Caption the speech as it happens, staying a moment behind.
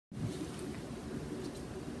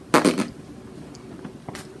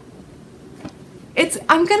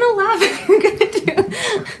I'm gonna laugh if you're gonna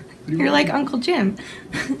do. You're like Uncle Jim.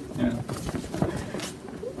 Yeah.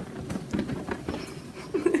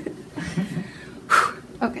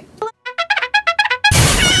 Okay.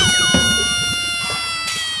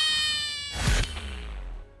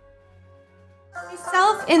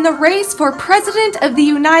 Myself in the race for President of the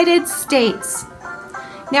United States.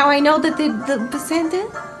 Now I know that the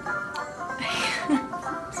descendant.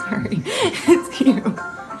 Sorry, it's you.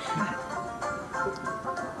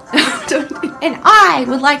 And I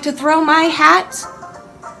would like to throw my hat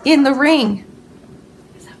in the ring.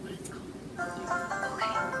 Is that what it's called?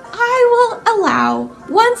 Okay. I will allow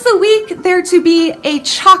once a week there to be a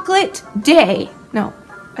chocolate day. No,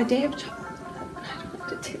 a day of chocolate. I don't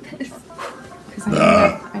have to do this. Because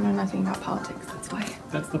I know nothing about politics, that's why.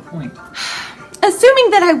 That's the point. Assuming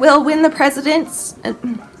that I will win the president's...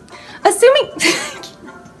 assuming...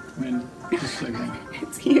 Win. Just again.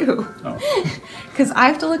 It's you. Oh. Because I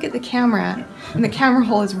have to look at the camera, and the camera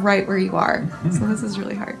hole is right where you are. So this is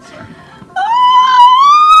really hard. Sorry.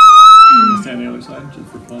 Stand on the other side just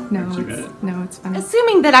for fun? No, it's fun.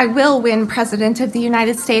 Assuming that I will win President of the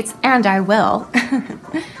United States, and I will.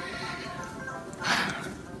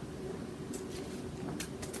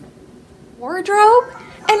 Wardrobe?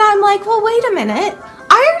 And I'm like, well, wait a minute.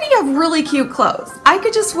 I already have really cute clothes. I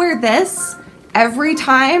could just wear this every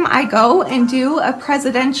time I go and do a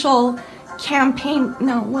presidential campaign.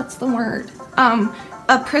 No, what's the word?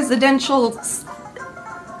 A presidential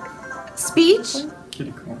speech.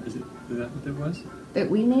 Kitty corn. Is that what it was? That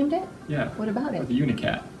we named it? Yeah. What about it? The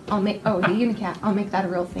Unicat. The Unicat. I'll make that a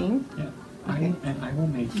real thing. Yeah. Okay. I will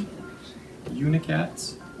make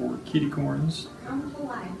Unicats or kitty corns. Come to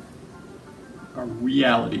life. A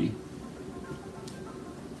reality.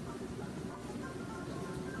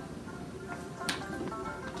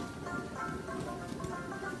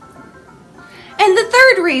 And the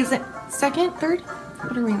third reason, third?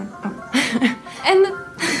 What are we on? Oh. And the,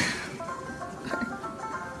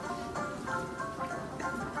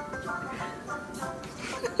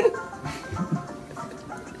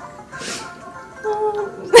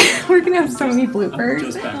 we're gonna have so many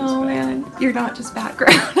bloopers. Oh man, you're not just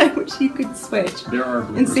background. I wish you could switch. There are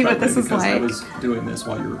bloopers, and see what this is like. I was doing this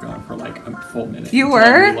while you were gone for like a full minute. You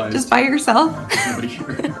were just by yourself. Nobody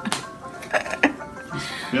here.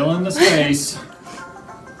 Fill in the space.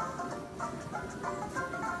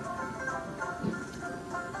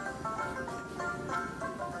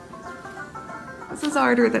 This is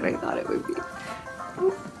harder than I thought it would be.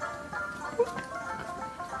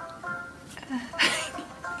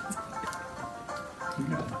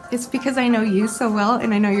 It's because I know you so well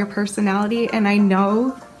and I know your personality and I know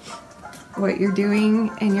what you're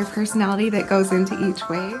doing and your personality that goes into each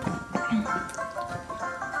wave.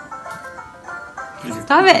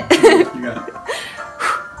 Stop it! You got it.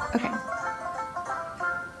 Okay.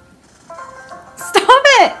 Stop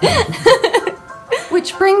it!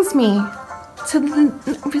 Which brings me to the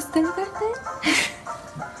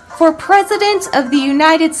for President of the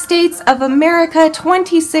United States of America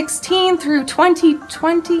 2016 through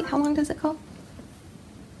 2020. How long does it go?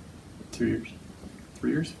 2 years.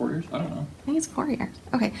 3 years? 4 years? I don't know. I think it's 4 years.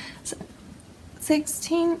 Okay. So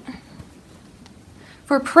 16.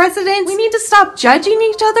 For president, we need to stop judging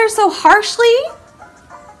each other so harshly.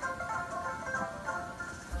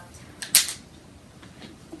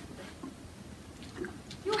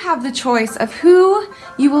 You have the choice of who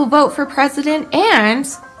you will vote for president and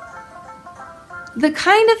the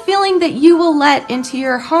kind of feeling that you will let into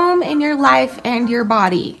your home and your life and your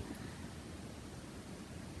body.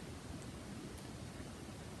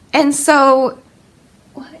 And so,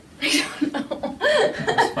 what? I don't know.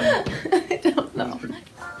 I don't know.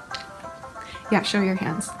 Yeah, show your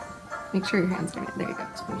hands. Make sure your hands are, there you go.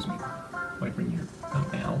 Excuse me. Like when you're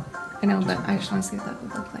now. I know, but I just want to see what that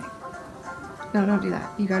would look like. No, don't do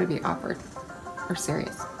that. You gotta be awkward or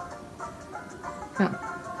serious. No.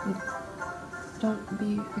 Don't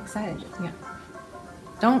be excited. Yeah.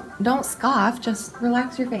 Don't scoff. Just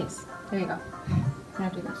relax your face. There you go. Now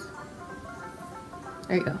do this.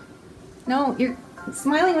 There you go. No, you're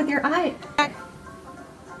smiling with your eye.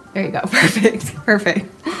 There you go. Perfect. Perfect.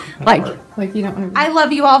 Like you don't want to. I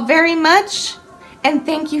love you all very much, and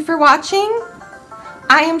thank you for watching.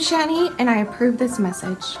 I am Shanny, and I approve this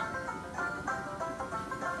message.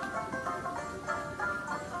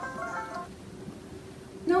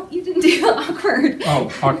 No, you didn't do the awkward.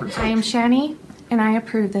 Oh, awkward. I am Shanny, and I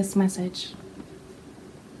approve this message.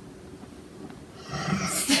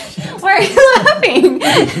 Why are you laughing? I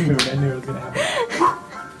knew it was going to happen.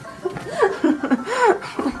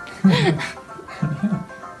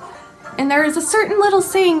 And there is a certain little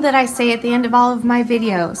saying that I say at the end of all of my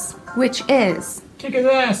videos, which is... Kick his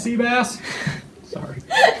ass, sea bass! Sorry.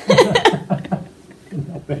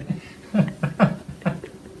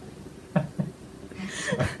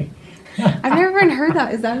 I've never even heard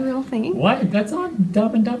that. Is that a real thing? What? That's on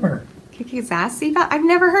Dumb and Dumber. Kick his ass, sea bass? I've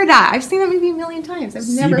never heard that. I've seen that movie a million times. I've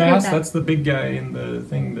never heard Seabass, that. that's the big guy in the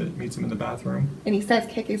thing that meets him in the bathroom. And he says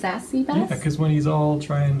kick his ass, sea bass? Yeah, because when he's all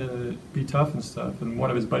trying to be tough and stuff, and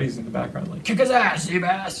one of his buddies in the background like, kick his ass,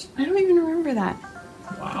 Seabass! I don't even remember that.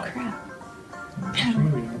 Wow. Oh, crap. Watch the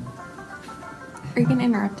movie again. Are you going to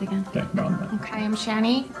interrupt again? Okay, no, I'm not. Okay, I'm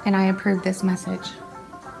Shanny, and I approve this message.